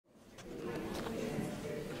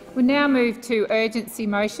We now move to urgency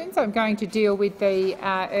motions. I'm going to deal with the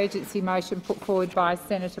urgency motion put forward by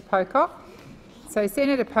Senator Pocock. So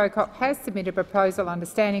Senator Pocock has submitted a proposal under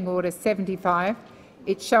Standing Order 75.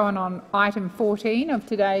 It's shown on item 14 of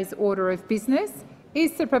today's order of business.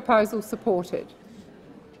 Is the proposal supported?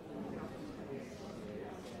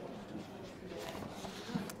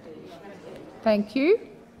 Thank you.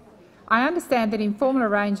 I understand that informal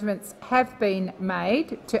arrangements have been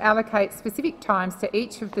made to allocate specific times to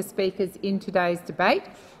each of the speakers in today's debate.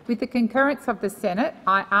 With the concurrence of the Senate,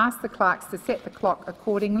 I ask the clerks to set the clock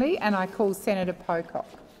accordingly, and I call Senator Pocock.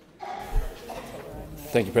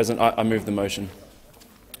 Thank you, President. I move the motion.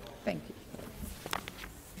 Thank you.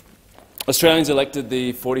 Australians elected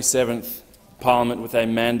the 47th Parliament with a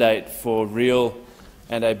mandate for real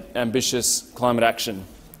and ambitious climate action.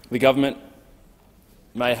 The government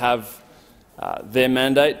may have their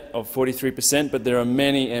mandate of 43%, but there are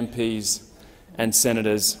many MPs and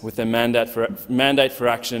senators with a mandate for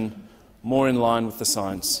action more in line with the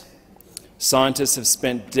science. Scientists have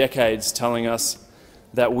spent decades telling us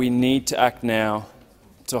that we need to act now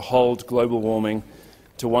to hold global warming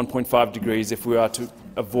to 1.5 degrees if we are to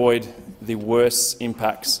avoid the worst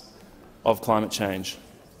impacts of climate change.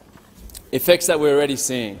 Effects that we're already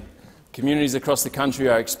seeing. Communities across the country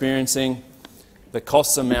are experiencing. The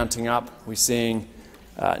costs are mounting up. We're seeing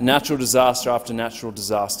natural disaster after natural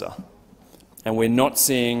disaster, and we're not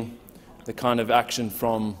seeing the kind of action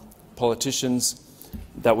from politicians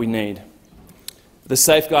that we need. The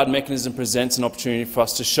safeguard mechanism presents an opportunity for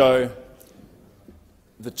us to show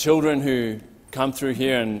the children who come through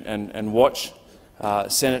here and watch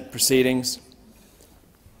Senate proceedings,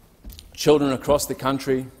 children across the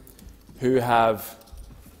country who have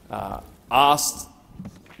asked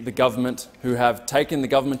the government, who have taken the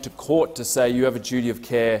government to court to say you have a duty of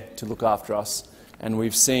care to look after us, and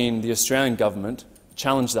we've seen the Australian government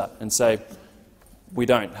challenge that and say we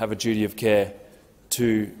don't have a duty of care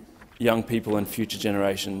to young people and future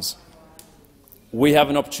generations. We have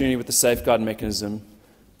an opportunity with the safeguard mechanism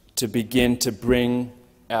to begin to bring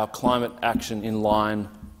our climate action in line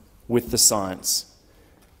with the science.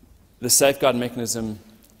 The safeguard mechanism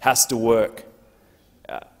has to work.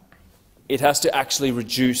 It has to actually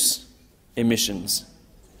reduce emissions.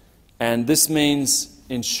 And this means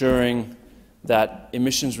ensuring that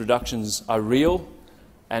emissions reductions are real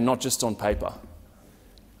and not just on paper.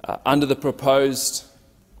 Under the proposed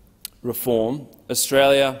reform,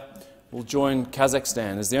 Australia will join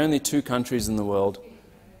Kazakhstan as the only two countries in the world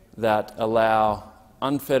that allow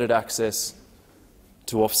unfettered access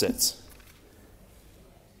to offsets.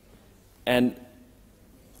 And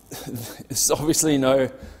it's obviously no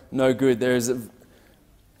good. There is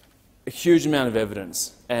a huge amount of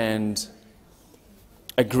evidence and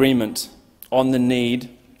agreement on the need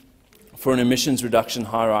for an emissions reduction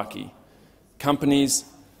hierarchy. Companies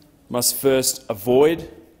must first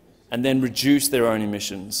avoid and then reduce their own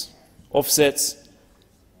emissions. Offsets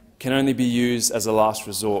can only be used as a last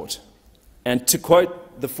resort. And to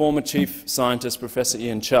quote the former chief scientist, Professor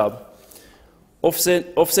Ian Chubb,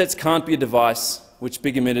 offsets can't be a device which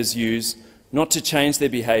big emitters use not to change their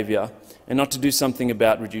behaviour and not to do something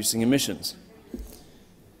about reducing emissions.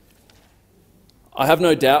 I have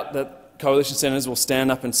no doubt that coalition senators will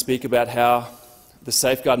stand up and speak about how the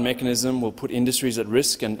safeguard mechanism will put industries at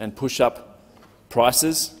risk and push up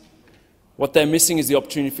prices. What they're missing is the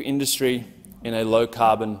opportunity for industry in a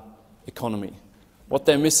low-carbon economy. What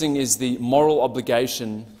they're missing is the moral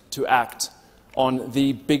obligation to act on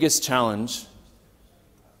the biggest challenge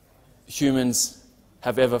humans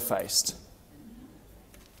have ever faced.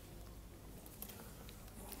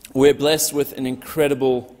 We're blessed with an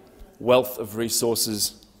incredible wealth of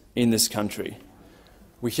resources in this country.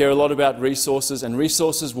 We hear a lot about resources, and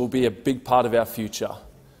resources will be a big part of our future,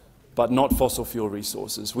 but not fossil fuel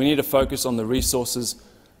resources. We need to focus on the resources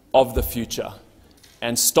of the future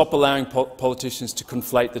and stop allowing politicians to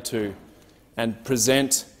conflate the two and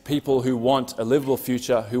present people who want a livable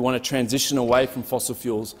future, who want to transition away from fossil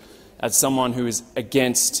fuels, as someone who is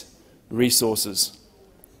against resources.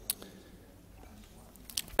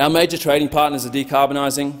 Our major trading partners are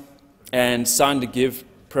decarbonising and starting to give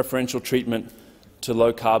preferential treatment to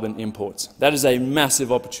low-carbon imports. That is a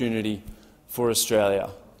massive opportunity for Australia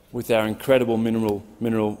with our incredible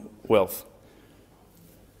mineral wealth.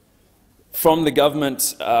 From the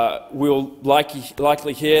government, we'll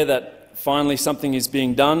likely hear that finally something is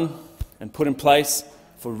being done and put in place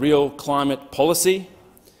for real climate policy,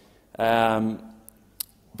 but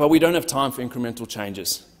we don't have time for incremental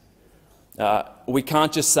changes. We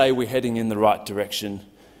can't just say we're heading in the right direction.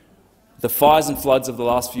 The fires and floods of the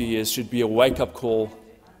last few years should be a wake-up call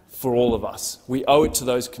for all of us. We owe it to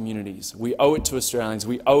those communities. We owe it to Australians.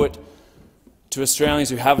 We owe it to Australians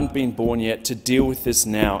who haven't been born yet to deal with this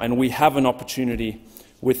now, and we have an opportunity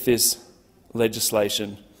with this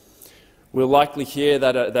legislation. We'll likely hear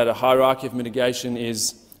that a hierarchy of mitigation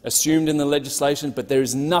is assumed in the legislation, but there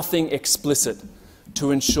is nothing explicit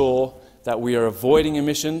to ensure that we are avoiding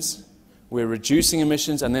emissions, we're reducing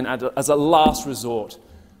emissions, and then as a last resort,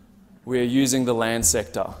 we are using the land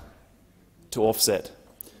sector to offset.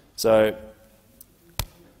 So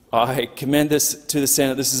I commend this to the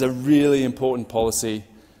Senate. This is a really important policy,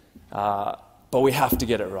 but we have to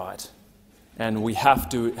get it right, and we have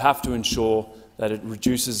to ensure that it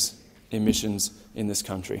reduces emissions in this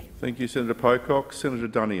country. Thank you, Senator Pocock. Senator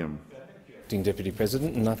Duniam. Acting Deputy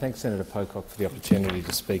President, and I thank Senator Pocock for the opportunity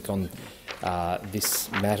to speak on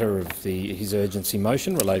this matter of his urgency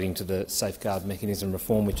motion relating to the safeguard mechanism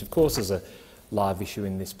reform, which of course is a live issue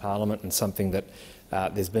in this parliament and something that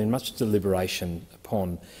there's been much deliberation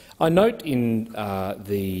upon. I note in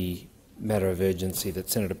the matter of urgency that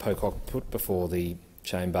Senator Pocock put before the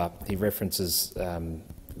chamber, he references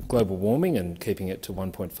global warming and keeping it to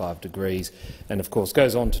 1.5 degrees, and of course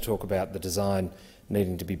goes on to talk about the design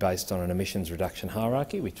needing to be based on an emissions reduction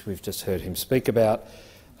hierarchy, which we've just heard him speak about,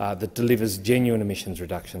 that delivers genuine emissions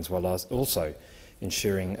reductions while also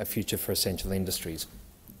ensuring a future for essential industries.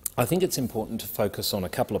 I think it's important to focus on a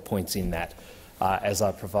couple of points in that as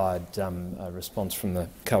I provide a response from the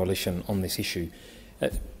Coalition on this issue.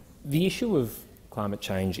 The issue of climate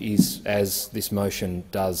change is, as this motion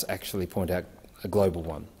does actually point out, a global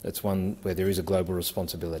one. It's one where there is a global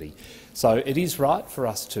responsibility. So it is right for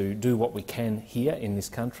us to do what we can here in this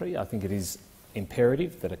country. I think it is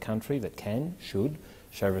imperative that a country that should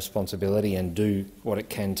show responsibility and do what it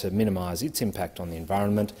can to minimise its impact on the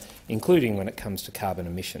environment, including when it comes to carbon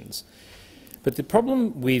emissions. But the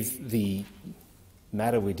problem with the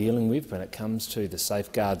matter we're dealing with when it comes to the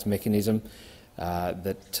safeguards mechanism,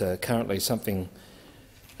 that currently is something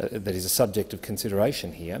that is a subject of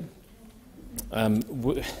consideration here,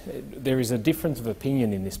 there is a difference of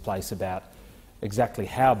opinion in this place about exactly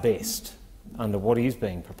how best, under what is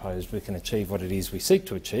being proposed, we can achieve what it is we seek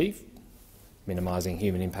to achieve, minimising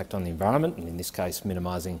human impact on the environment, and in this case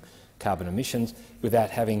minimising carbon emissions, without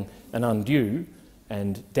having an undue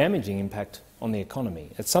and damaging impact on the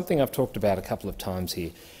economy. It's something I've talked about a couple of times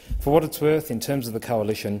here. For what it's worth, in terms of the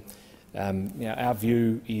Coalition, our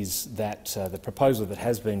view is that the proposal that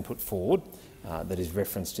has been put forward, that is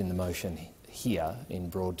referenced in the motion here in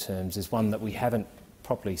broad terms, is one that we haven't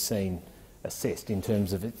properly seen assessed in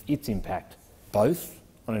terms of its impact, both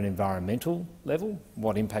on an environmental level,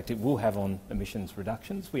 what impact it will have on emissions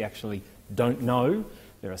reductions. We actually don't know.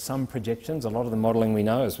 There are some projections. A lot of the modelling we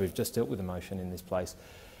know, as we've just dealt with a motion in this place,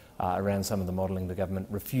 around some of the modelling the government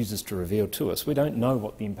refuses to reveal to us. We don't know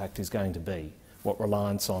what the impact is going to be, what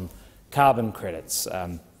reliance on carbon credits.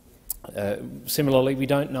 Similarly, we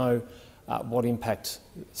don't know what impact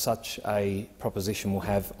such a proposition will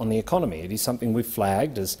have on the economy. It is something we've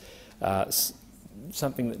flagged as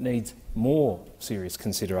something that needs more serious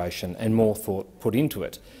consideration and more thought put into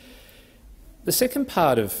it. The second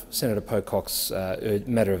part of Senator Pocock's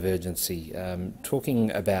matter of urgency,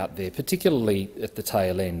 talking about there, particularly at the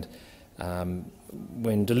tail end,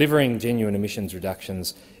 when delivering genuine emissions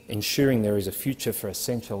reductions, ensuring there is a future for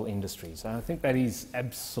essential industries. And I think that is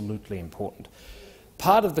absolutely important.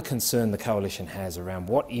 Part of the concern the Coalition has around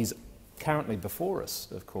what is currently before us,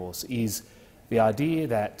 of course, is the idea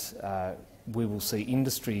that we will see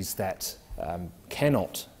industries that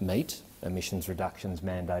cannot meet emissions reductions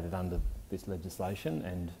mandated under this legislation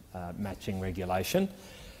and matching regulation,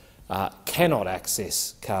 cannot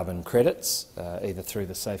access carbon credits, either through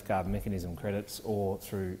the safeguard mechanism credits or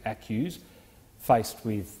through ACCUs, faced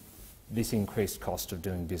with this increased cost of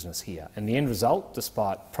doing business here. And the end result,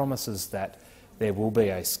 despite promises that there will be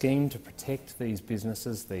a scheme to protect these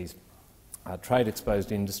businesses, these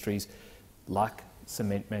trade-exposed industries, like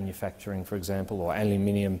cement manufacturing, for example, or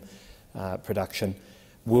aluminium production,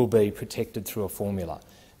 will be protected through a formula.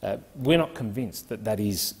 We're not convinced that that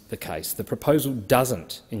is the case. The proposal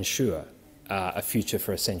doesn't ensure a future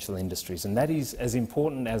for essential industries, and that is as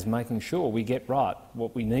important as making sure we get right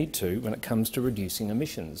what we need to when it comes to reducing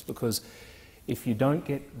emissions, because if you don't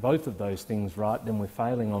get both of those things right, then we're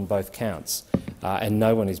failing on both counts, and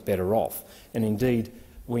no one is better off. And indeed,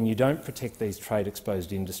 when you don't protect these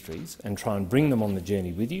trade-exposed industries and try and bring them on the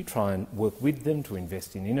journey with you, try and work with them to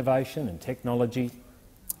invest in innovation and technology,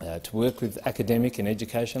 to work with academic and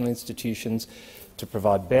educational institutions, to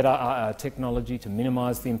provide better technology to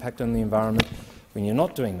minimise the impact on the environment, When you're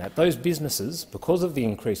not doing that, those businesses, because of the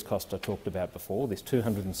increased cost I talked about before, this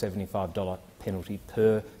 $275 penalty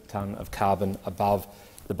per tonne of carbon above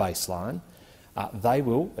the baseline, they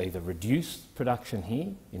will either reduce production here,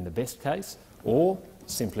 in the best case, or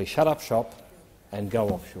simply shut up shop and go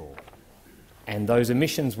offshore. And those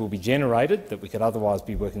emissions will be generated, that we could otherwise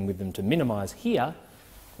be working with them to minimise here,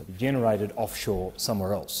 will be generated offshore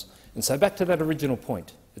somewhere else. And so back to that original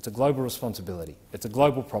point, it's a global responsibility, it's a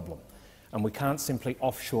global problem, and we can't simply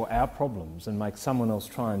offshore our problems and make someone else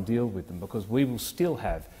try and deal with them, because we will still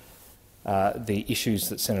have the issues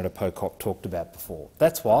that Senator Pocock talked about before.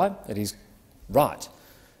 That's why it is right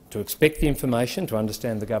to expect the information, to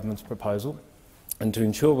understand the government's proposal, and to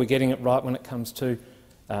ensure we're getting it right when it comes to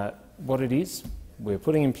what it is we're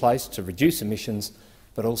putting in place to reduce emissions,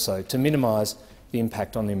 but also to minimise the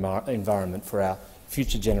impact on the environment for our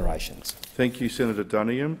future generations. Thank you, Senator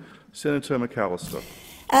Duniam. Senator McAllister.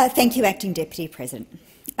 Thank you, Acting Deputy President.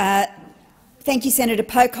 Thank you, Senator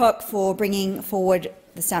Pocock, for bringing forward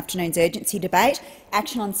this afternoon's urgency debate.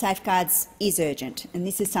 Action on safeguards is urgent, and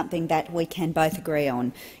this is something that we can both agree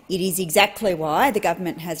on. It is exactly why the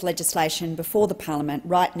government has legislation before the parliament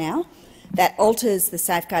right now that alters the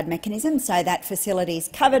safeguard mechanism so that facilities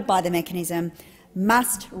covered by the mechanism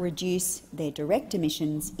must reduce their direct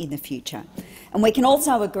emissions in the future. And we can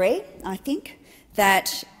also agree, I think,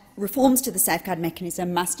 that reforms to the safeguard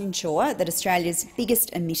mechanism must ensure that Australia's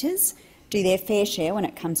biggest emitters do their fair share when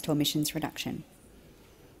it comes to emissions reduction.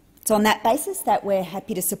 It's on that basis that we're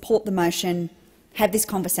happy to support the motion, have this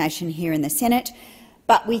conversation here in the Senate,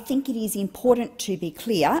 but we think it is important to be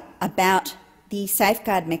clear about the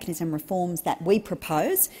safeguard mechanism reforms that we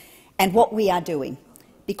propose and what we are doing,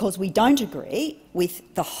 because we don't agree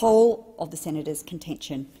with the whole of the senator's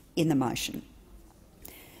contention in the motion.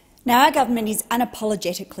 Now, our government is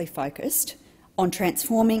unapologetically focused on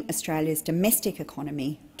transforming Australia's domestic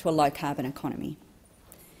economy to a low-carbon economy.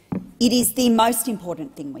 It is the most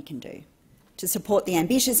important thing we can do to support the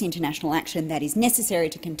ambitious international action that is necessary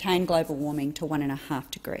to contain global warming to 1.5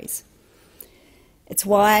 degrees. It's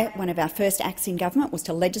why one of our first acts in government was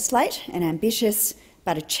to legislate an ambitious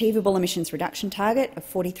but achievable emissions reduction target of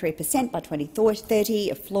 43% by 2030,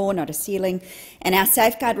 a floor, not a ceiling, and our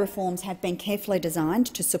safeguard reforms have been carefully designed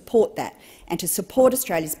to support that and to support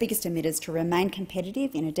Australia's biggest emitters to remain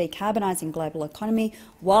competitive in a decarbonising global economy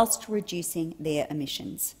whilst reducing their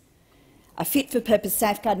emissions. A fit-for-purpose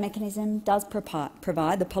safeguard mechanism does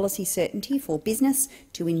provide the policy certainty for business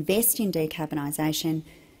to invest in decarbonisation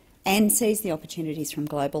and seize the opportunities from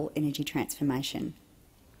global energy transformation.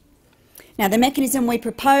 Now, the mechanism we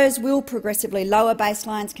propose will progressively lower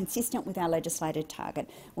baselines consistent with our legislated target.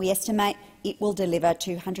 We estimate it will deliver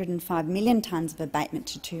 205 million tonnes of abatement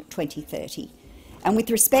to 2030. And with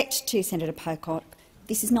respect to Senator Pocock,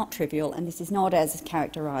 this is not trivial and this is not, as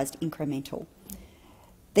characterised, incremental.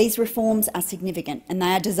 These reforms are significant and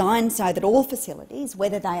they are designed so that all facilities,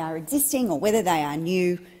 whether they are existing or whether they are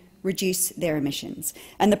new, reduce their emissions.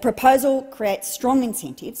 And the proposal creates strong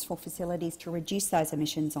incentives for facilities to reduce those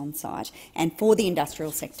emissions on site and for the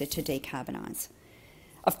industrial sector to decarbonise.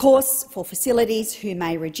 Of course, for facilities who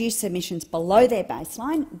may reduce emissions below their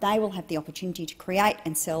baseline, they will have the opportunity to create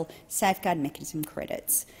and sell safeguard mechanism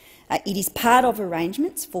credits. It is part of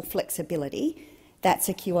arrangements for flexibility that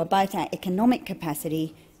secure both our economic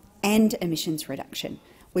capacity and emissions reduction.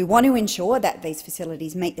 We want to ensure that these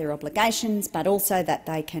facilities meet their obligations, but also that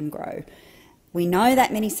they can grow. We know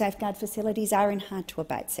that many safeguard facilities are in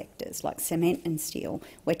hard-to-abate sectors, like cement and steel,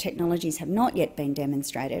 where technologies have not yet been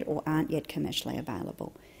demonstrated or aren't yet commercially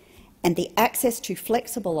available. And the access to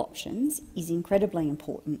flexible options is incredibly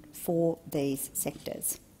important for these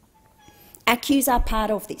sectors. ACCUs are part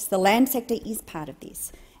of this. The land sector is part of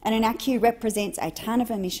this. And an ACCU represents a tonne of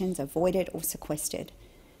emissions avoided or sequestered.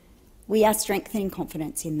 We are strengthening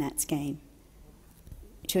confidence in that scheme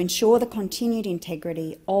to ensure the continued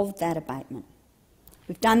integrity of that abatement.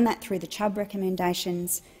 We've done that through the Chubb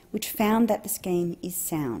recommendations, which found that the scheme is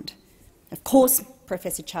sound. Of course,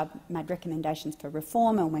 Professor Chubb made recommendations for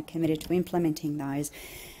reform and we're committed to implementing those.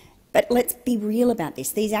 But let's be real about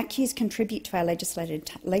this. These ACCUs contribute to our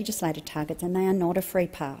legislated targets and they are not a free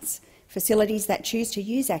pass. Facilities that choose to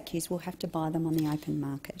use ACCUs will have to buy them on the open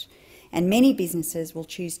market. And many businesses will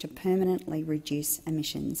choose to permanently reduce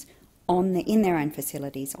emissions in their own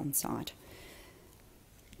facilities on site.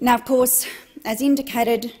 Now, of course, as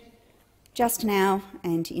indicated just now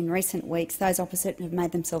and in recent weeks, those opposite have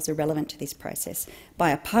made themselves irrelevant to this process by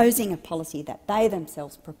opposing a policy that they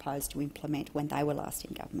themselves proposed to implement when they were last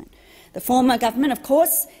in government. The former government, of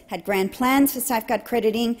course, had grand plans for safeguard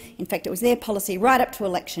crediting. In fact, it was their policy right up to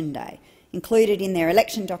election day. included in their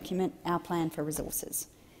election document, Our Plan for Resources.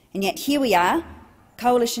 And yet here we are,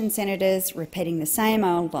 coalition senators repeating the same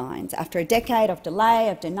old lines. After a decade of delay,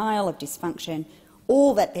 of denial, of dysfunction,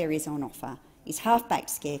 all that there is on offer is half-baked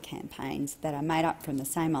scare campaigns that are made up from the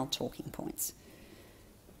same old talking points.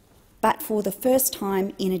 But for the first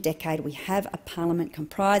time in a decade, we have a parliament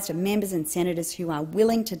comprised of members and senators who are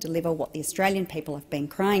willing to deliver what the Australian people have been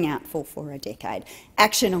crying out for a decade: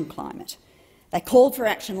 action on climate. They called for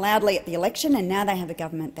action loudly at the election, and now they have a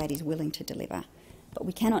government that is willing to deliver. But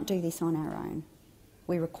we cannot do this on our own.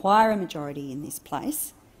 We require a majority in this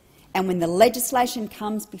place, and when the legislation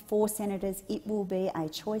comes before senators, it will be a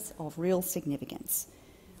choice of real significance.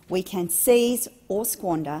 We can seize or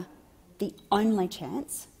squander the only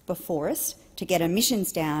chance before us to get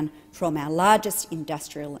emissions down from our largest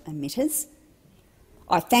industrial emitters.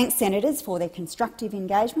 I thank senators for their constructive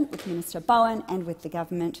engagement with Minister Bowen and with the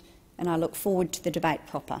government, and I look forward to the debate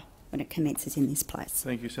proper when it commences in this place.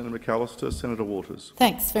 Thank you, Senator McAllister. Senator Waters.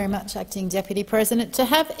 Thanks very much, Acting Deputy President. To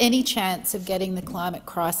have any chance of getting the climate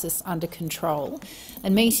crisis under control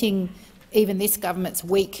and meeting even this government's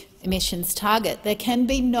weak emissions target, there can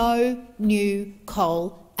be no new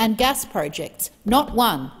coal and gas projects, not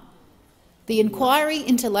one. The inquiry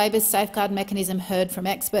into Labor's safeguard mechanism heard from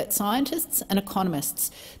expert scientists and economists.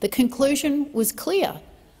 The conclusion was clear.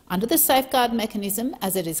 Under the safeguard mechanism,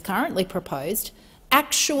 as it is currently proposed,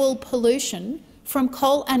 actual pollution from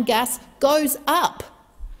coal and gas goes up.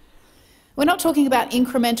 We're not talking about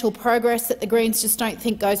incremental progress that the Greens just don't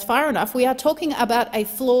think goes far enough. We are talking about a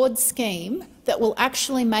flawed scheme that will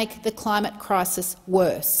actually make the climate crisis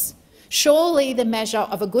worse. Surely the measure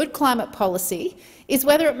of a good climate policy is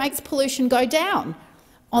whether it makes pollution go down.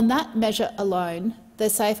 On that measure alone, the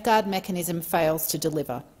safeguard mechanism fails to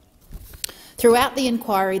deliver. Throughout the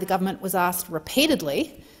inquiry, the government was asked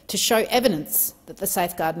repeatedly to show evidence that the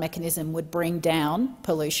safeguard mechanism would bring down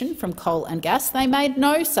pollution from coal and gas. They made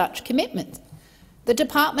no such commitment. The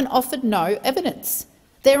department offered no evidence.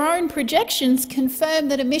 Their own projections confirm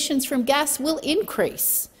that emissions from gas will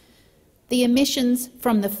increase. The emissions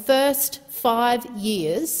from the first 5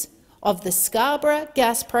 years of the Scarborough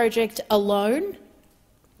gas project alone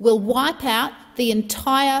will wipe out the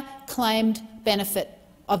entire claimed benefit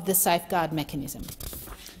of the safeguard mechanism.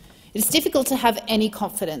 It is difficult to have any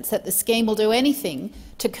confidence that the scheme will do anything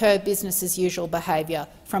to curb business-as-usual behaviour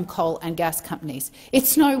from coal and gas companies.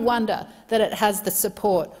 It's no wonder that it has the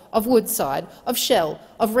support of Woodside, of Shell,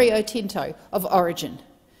 of Rio Tinto, of Origin.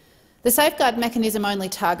 The safeguard mechanism only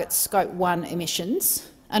targets Scope 1 emissions,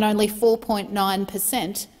 and only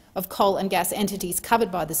 4.9% of coal and gas entities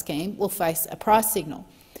covered by the scheme will face a price signal.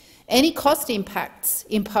 Any cost impacts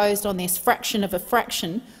imposed on this fraction of a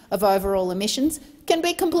fraction of overall emissions can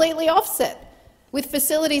be completely offset, with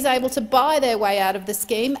facilities able to buy their way out of the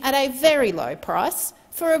scheme at a very low price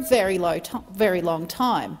for a very long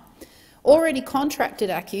time. Already contracted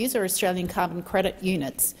ACCUs, or Australian Carbon Credit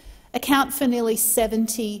Units, account for nearly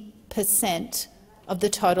 70% of the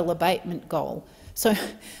total abatement goal. So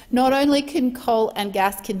not only can coal and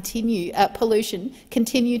gas pollution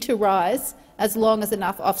continue to rise as long as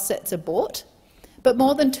enough offsets are bought, but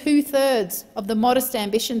more than 2/3 of the modest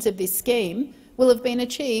ambitions of this scheme will have been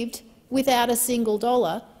achieved without a single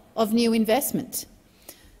dollar of new investment.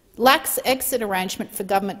 Lax exit arrangement for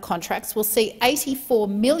government contracts will see 84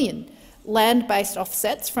 million land-based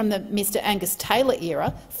offsets from the Mr Angus Taylor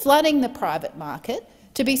era flooding the private market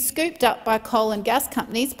to be scooped up by coal and gas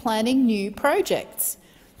companies planning new projects.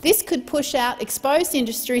 This could push out exposed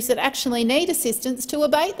industries that actually need assistance to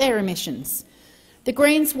abate their emissions. The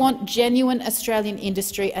Greens want genuine Australian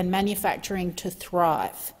industry and manufacturing to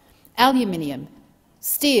thrive. Aluminium,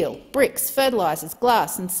 steel, bricks, fertilisers,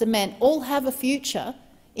 glass and cement all have a future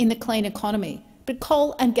in the clean economy, but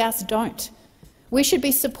coal and gas don't. We should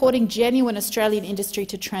be supporting genuine Australian industry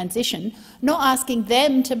to transition, not asking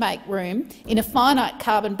them to make room in a finite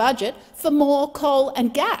carbon budget for more coal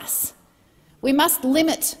and gas. We must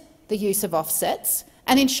limit the use of offsets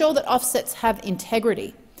and ensure that offsets have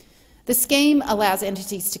integrity. The scheme allows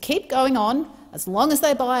entities to keep going on as long as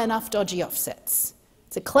they buy enough dodgy offsets.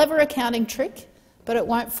 It's a clever accounting trick, but it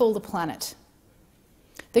won't fool the planet.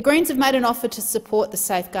 The Greens have made an offer to support the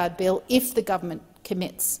safeguard bill if the government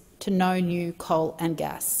commits to no new coal and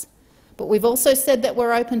gas. But we've also said that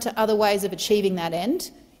we're open to other ways of achieving that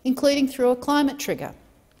end, including through a climate trigger.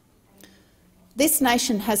 This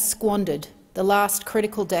nation has squandered the last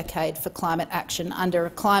critical decade for climate action under a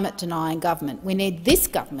climate-denying government. We need this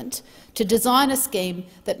government to design a scheme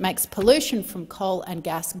that makes pollution from coal and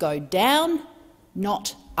gas go down,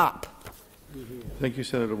 not up. Thank you,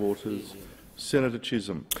 Senator Waters. Senator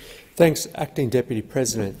Chisholm. Thanks, Acting Deputy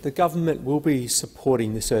President. The government will be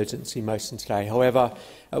supporting this urgency motion today. However,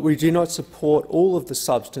 we do not support all of the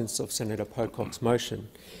substance of Senator Pocock's motion.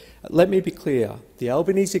 Let me be clear. The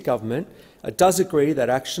Albanese government does agree that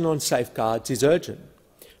action on safeguards is urgent.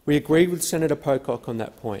 We agree with Senator Pocock on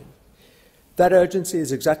that point. That urgency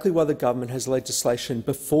is exactly why the government has legislation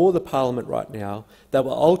before the parliament right now that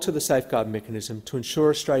will alter the safeguard mechanism to ensure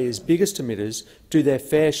Australia's biggest emitters do their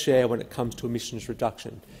fair share when it comes to emissions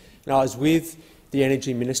reduction. And I was with the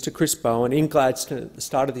Energy Minister, Chris Bowen, in Gladstone at the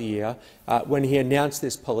start of the year when he announced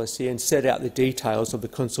this policy and set out the details of the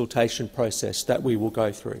consultation process that we will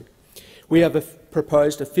go through. We have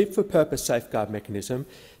proposed a fit-for-purpose safeguard mechanism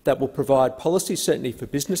that will provide policy certainty for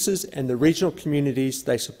businesses and the regional communities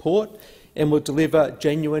they support and will deliver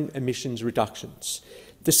genuine emissions reductions.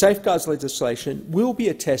 The safeguards legislation will be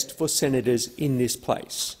a test for senators in this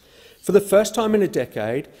place. For the first time in a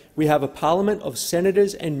decade, we have a parliament of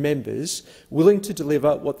senators and members willing to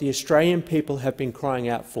deliver what the Australian people have been crying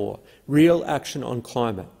out for, real action on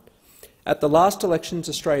climate. At the last elections,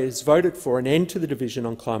 Australians voted for an end to the division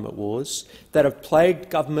on climate wars that have plagued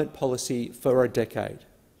government policy for a decade.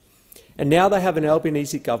 And now they have an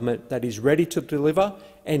Albanese government that is ready to deliver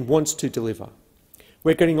and wants to deliver.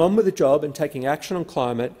 We're getting on with the job and taking action on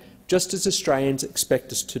climate just as Australians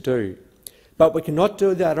expect us to do. But we cannot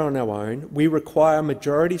do that on our own. We require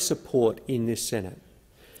majority support in this Senate.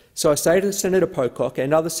 So I say to Senator Pocock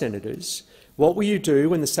and other senators, what will you do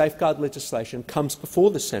when the safeguard legislation comes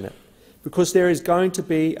before the Senate? Because there is going to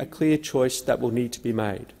be a clear choice that will need to be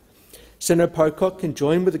made. Senator Pocock can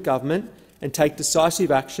join with the government and take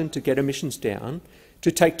decisive action to get emissions down,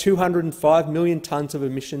 to take 205 million tonnes of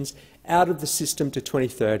emissions out of the system to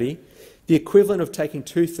 2030, the equivalent of taking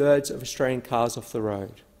 2/3 of Australian cars off the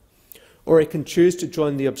road. Or it can choose to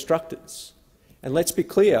join the obstructors. And let's be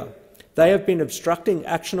clear, they have been obstructing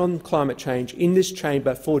action on climate change in this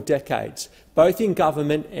chamber for decades, both in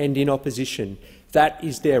government and in opposition. That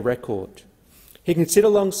is their record. He can sit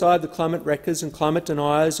alongside the climate wreckers and climate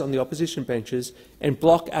deniers on the opposition benches and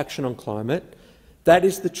block action on climate. That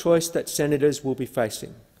is the choice that senators will be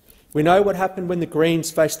facing. We know what happened when the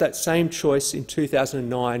Greens faced that same choice in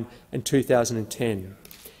 2009 and 2010.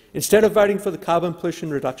 Instead of voting for the carbon pollution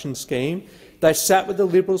reduction scheme, they sat with the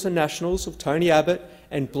Liberals and Nationals of Tony Abbott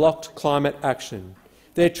and blocked climate action.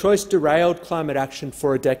 Their choice derailed climate action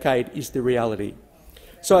for a decade is the reality.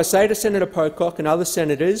 So I say to Senator Pocock and other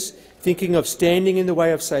senators thinking of standing in the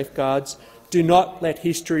way of safeguards, do not let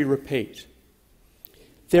history repeat.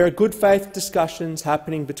 There are good faith discussions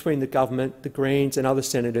happening between the government, the Greens and other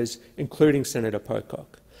senators, including Senator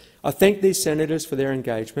Pocock. I thank these senators for their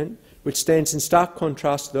engagement, which stands in stark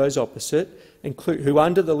contrast to those opposite, who,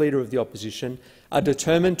 under the Leader of the Opposition, are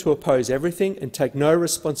determined to oppose everything and take no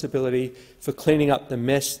responsibility for cleaning up the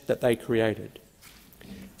mess that they created.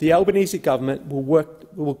 The Albanese government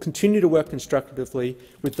will continue to work constructively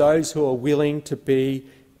with those who are willing to be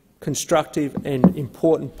constructive and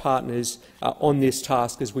important partners on this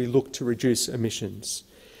task as we look to reduce emissions.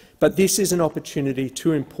 But this is an opportunity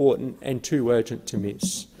too important and too urgent to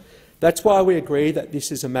miss. That's why we agree that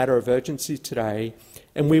this is a matter of urgency today,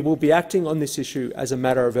 and we will be acting on this issue as a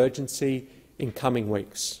matter of urgency in coming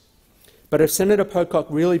weeks. But if Senator Pocock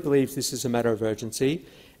really believes this is a matter of urgency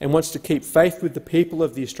and wants to keep faith with the people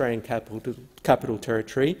of the Australian Capital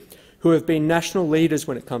Territory, who have been national leaders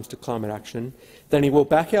when it comes to climate action, then he will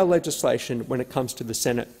back our legislation when it comes to the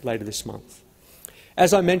Senate later this month.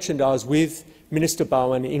 As I mentioned, I was with Minister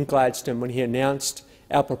Bowen in Gladstone when he announced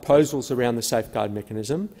our proposals around the safeguard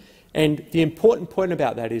mechanism, and the important point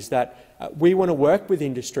about that is that we want to work with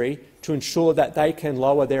industry to ensure that they can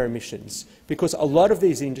lower their emissions, because a lot of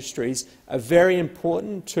these industries are very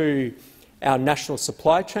important to our national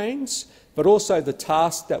supply chains, but also the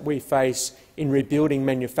task that we face in rebuilding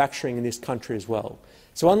manufacturing in this country as well.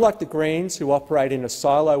 So unlike the Greens, who operate in a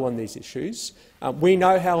silo on these issues, we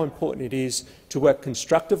know how important it is to work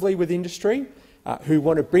constructively with industry, who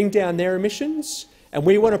want to bring down their emissions, and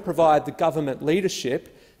we want to provide the government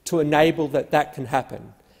leadership to enable that can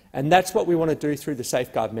happen. And that's what we want to do through the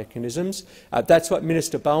safeguard mechanisms. That's what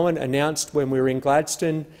Minister Bowen announced when we were in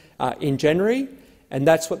Gladstone in January, and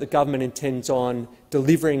that's what the government intends on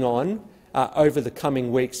delivering on over the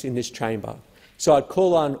coming weeks in this chamber. So I'd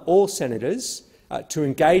call on all senators to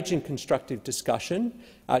engage in constructive discussion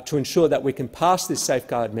to ensure that we can pass this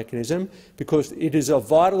safeguard mechanism, because it is of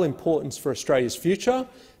vital importance for Australia's future,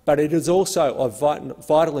 but it is also of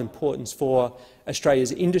vital importance for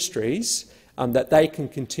Australia's industries that they can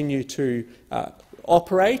continue to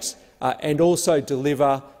operate and also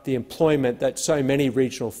deliver the employment that so many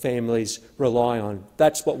regional families rely on.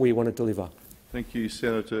 That's what we want to deliver. Thank you,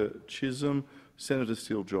 Senator Chisholm. Senator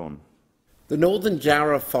Steele-John. The Northern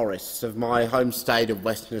Jarrah forests of my home state of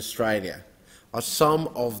Western Australia are some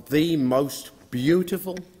of the most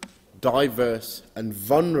beautiful, diverse and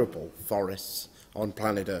vulnerable forests on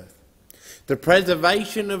planet Earth. The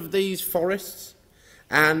preservation of these forests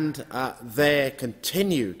and their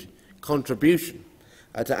continued contribution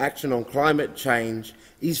to action on climate change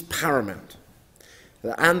is paramount.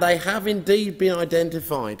 And they have indeed been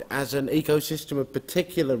identified as an ecosystem of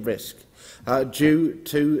particular risk due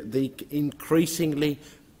to the increasingly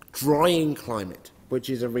drying climate, which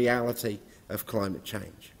is a reality of climate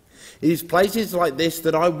change. It is places like this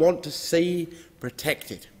that I want to see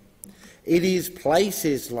protected. It is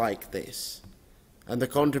places like this and the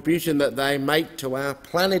contribution that they make to our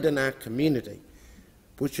planet and our community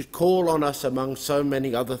which should call on us, among so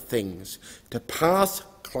many other things, to pass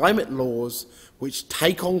climate laws which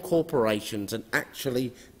take on corporations and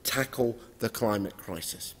actually tackle the climate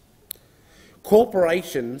crisis.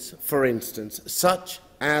 Corporations, for instance, such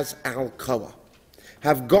as Alcoa,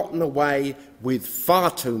 have gotten away with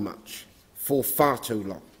far too much for far too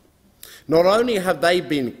long. Not only have they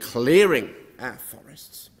been clearing our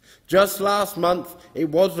forests, just last month it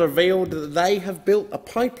was revealed that they have built a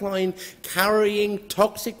pipeline carrying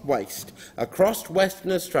toxic waste across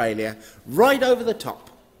Western Australia right over the top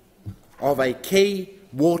of a key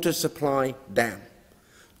water supply dam.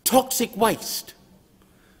 Toxic waste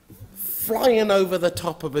flying over the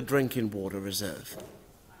top of a drinking water reserve.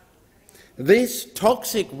 This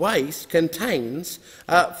toxic waste contains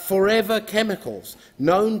forever chemicals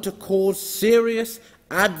known to cause serious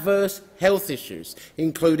adverse health issues,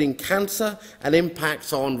 including cancer and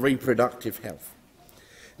impacts on reproductive health.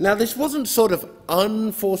 Now, this wasn't sort of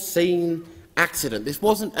unforeseen accident. This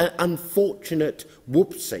wasn't an unfortunate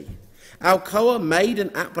whoopsie. Alcoa made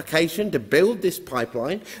an application to build this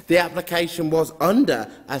pipeline. The application was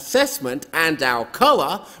under assessment, and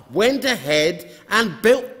Alcoa went ahead and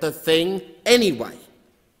built the thing anyway.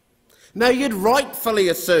 Now, you'd rightfully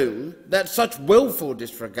assume that such willful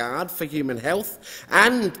disregard for human health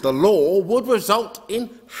and the law would result in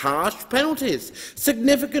harsh penalties,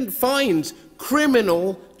 significant fines,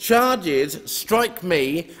 criminal charges strike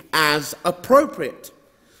me as appropriate.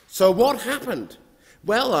 So what happened?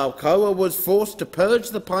 Well, Alcoa was forced to purge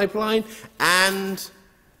the pipeline and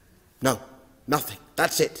no, nothing.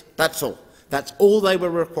 That's it. That's all. That's all they were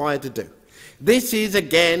required to do. This is,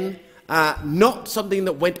 again, not something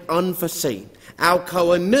that went unforeseen.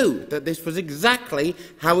 Alcoa knew that this was exactly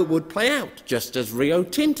how it would play out, just as Rio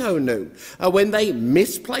Tinto knew when they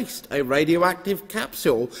misplaced a radioactive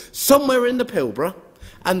capsule somewhere in the Pilbara,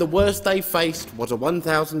 and the worst they faced was a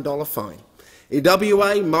 $1,000 fine. In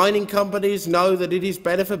WA, mining companies know that it is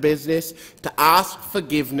better for business to ask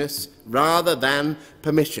forgiveness rather than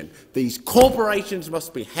permission. These corporations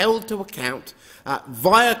must be held to account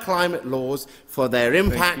via climate laws for their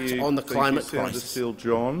impact on the climate crisis. Senator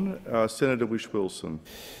Steele-John. Senator Whish-Wilson.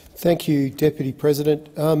 Thank you, Deputy President.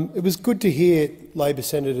 It was good to hear Labor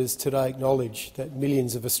senators today acknowledge that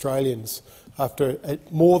millions of Australians, after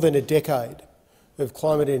more than a decade of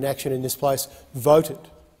climate inaction in this place, voted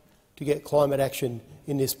to get climate action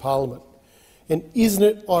in this parliament. And isn't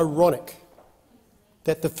it ironic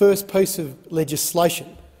that the first piece of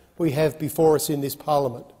legislation we have before us in this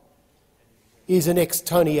parliament is an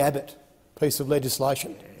ex-Tony Abbott piece of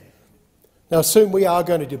legislation? Now, soon we are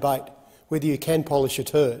going to debate whether you can polish a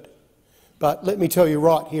turd, but let me tell you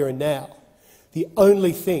right here and now, the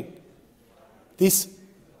only thing this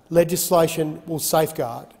legislation will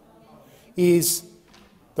safeguard is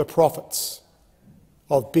the profits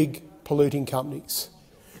of big polluting companies.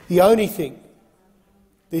 The only thing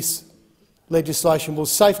this legislation will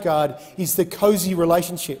safeguard is the cosy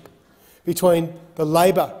relationship between the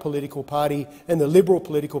Labor political party and the Liberal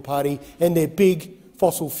political party and their big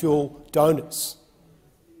fossil fuel donors.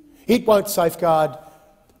 It won't safeguard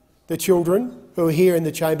the children who are here in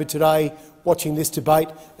the chamber today watching this debate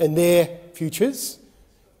and their futures.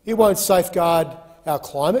 It won't safeguard our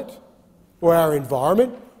climate or our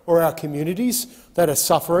environment or our communities that are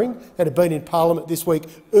suffering and have been in Parliament this week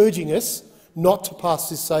urging us not to pass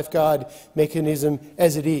this safeguard mechanism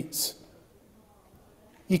as it is.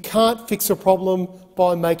 You can't fix a problem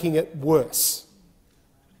by making it worse.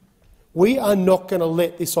 We are not going to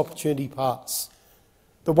let this opportunity pass.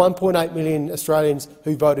 The 1.8 million Australians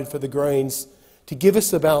who voted for the Greens to give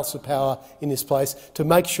us the balance of power in this place, to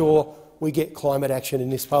make sure we get climate action in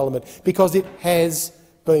this parliament, because it has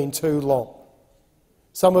been too long.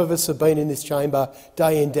 Some of us have been in this chamber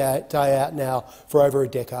day in, day out now for over a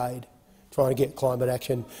decade trying to get climate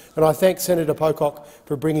action. And I thank Senator Pocock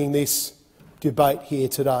for bringing this debate here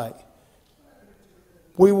today.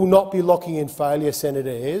 We will not be locking in failure, Senator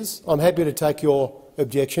Ayres. I'm happy to take your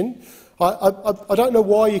objection. I don't know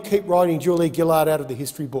why you keep writing Julia Gillard out of the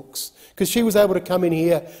history books, because she was able to come in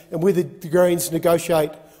here and with the Greens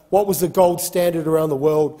negotiate what was the gold standard around the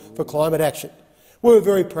world for climate action. We were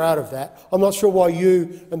very proud of that. I'm not sure why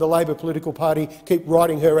you and the Labor political party keep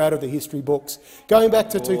writing her out of the history books. Going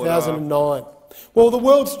back to 2009. Well, the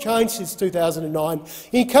world's changed since 2009.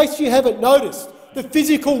 In case you haven't noticed, the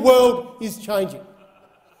physical world is changing.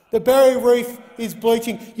 The Barrier Reef is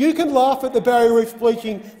bleaching. You can laugh at the Barrier Reef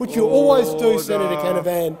bleaching, which you always do, Senator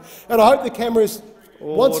Canavan, and I hope the cameras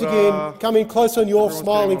once again come in close on your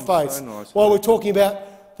smiling face while we're talking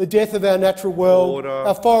about the death of our natural world,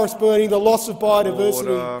 our forest burning, the loss of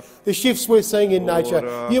biodiversity, the shifts we're seeing in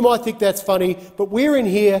nature. You might think that's funny, but we're in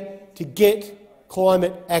here to get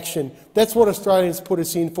climate action. That's what Australians put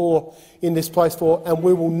us in this place for, and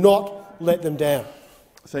we will not let them down.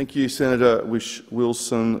 Thank you, Senator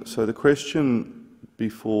Whish-Wilson. So the question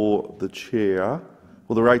before the chair,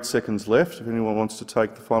 well, there are 8 seconds left. If anyone wants to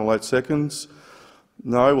take the final 8 seconds.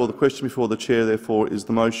 No. Well, the question before the chair, therefore, is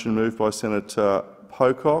the motion moved by Senator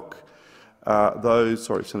Pocock.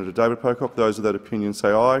 Senator David Pocock. Those of that opinion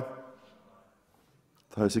say aye.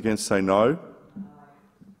 Those against say no.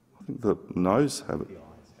 I think the noes have it.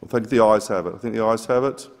 I think the ayes have it. I think the ayes have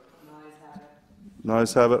it.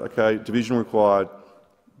 Noes have it. Okay. Division required.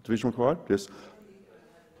 Division required? Yes.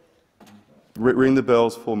 Ring the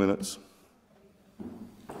bells, 4 minutes.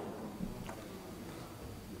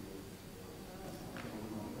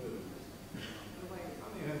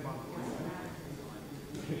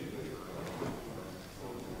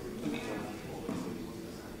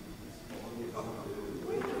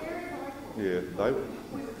 Yeah, they.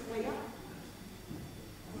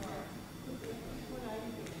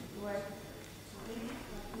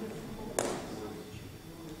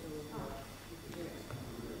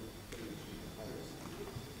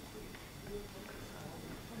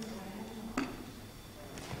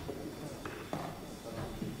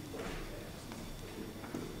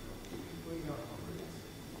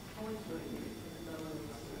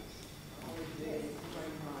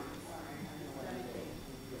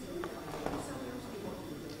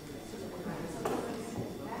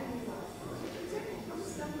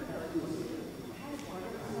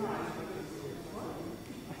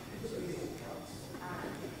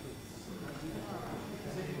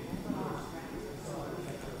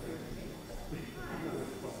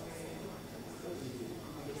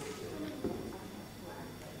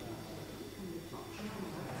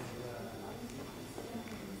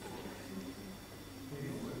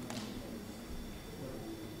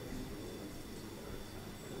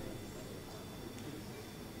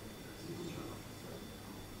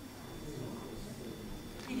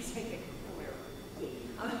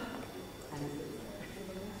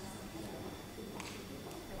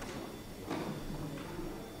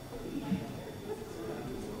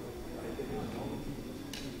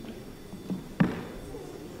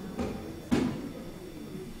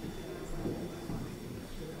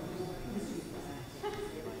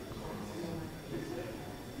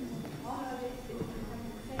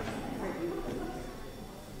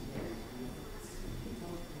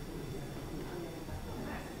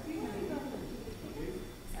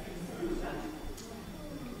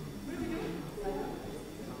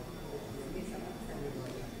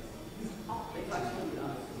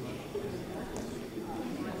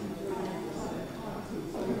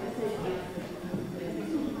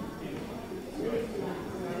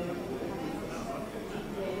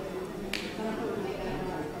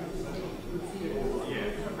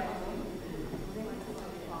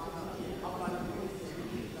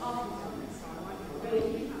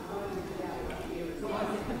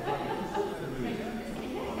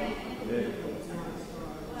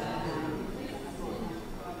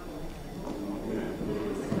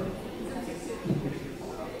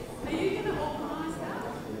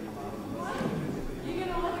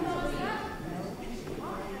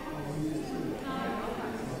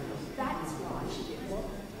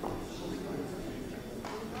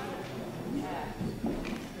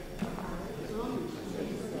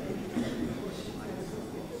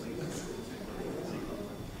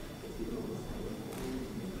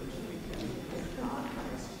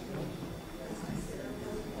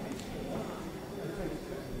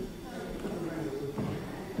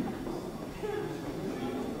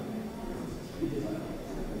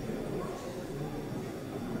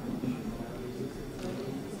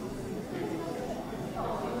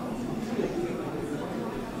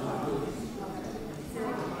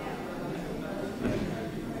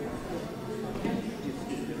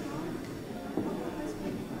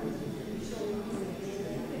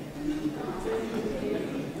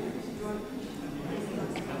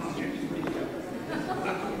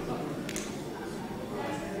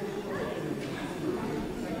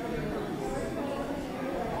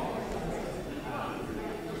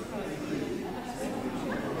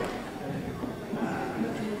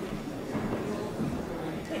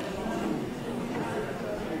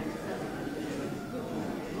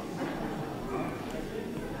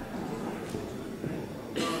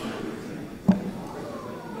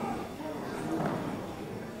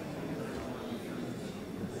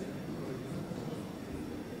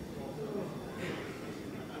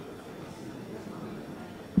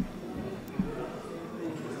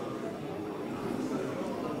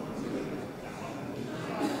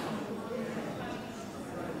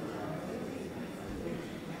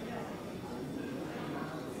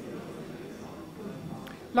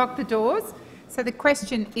 Lock the doors. So the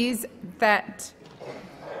question is that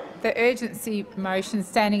the urgency motion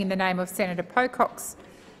standing in the name of Senator Pocock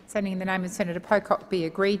be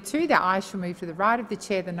agreed to. The ayes shall move to the right of the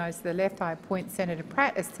chair, the noes to the left. I appoint Senator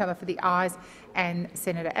Pratt as teller for the ayes and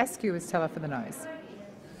Senator Askew as teller for the noes.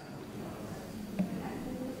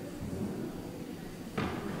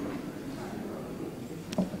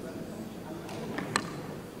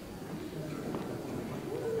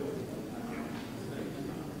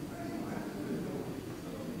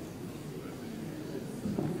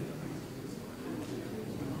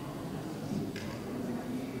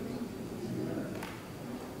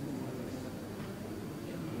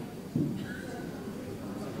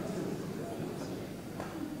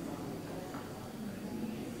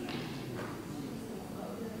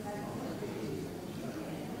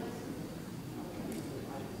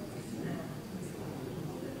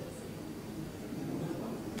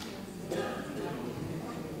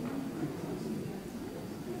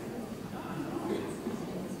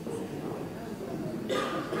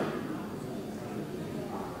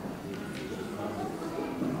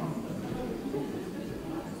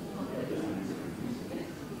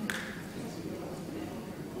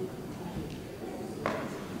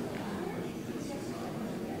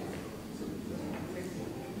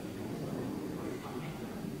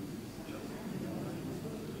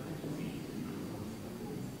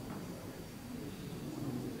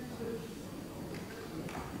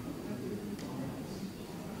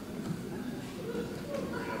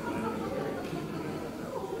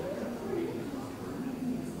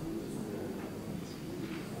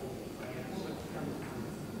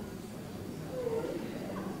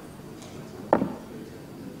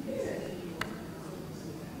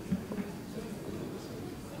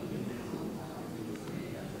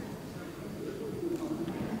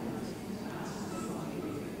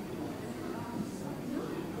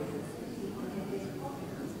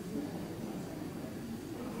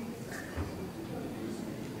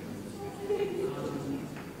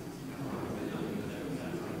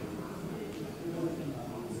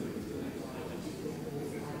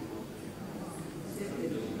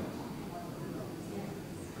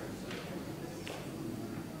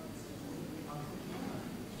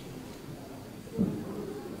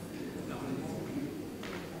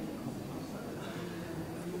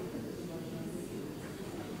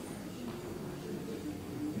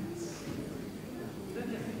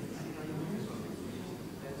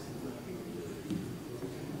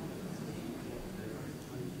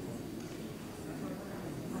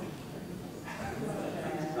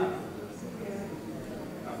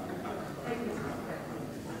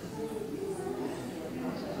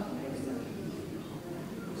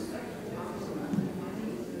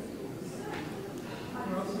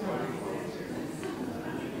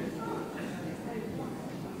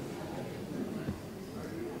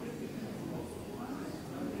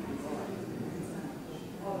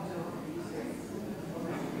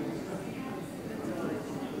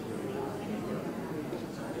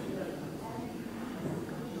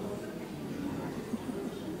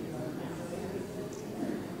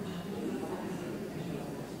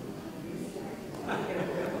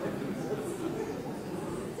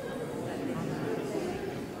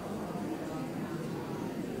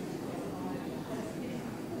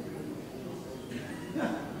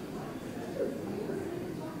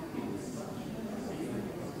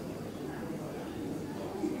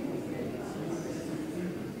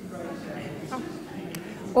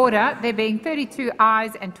 Order. There being 32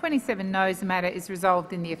 ayes and 27 noes, the matter is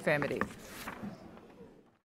resolved in the affirmative.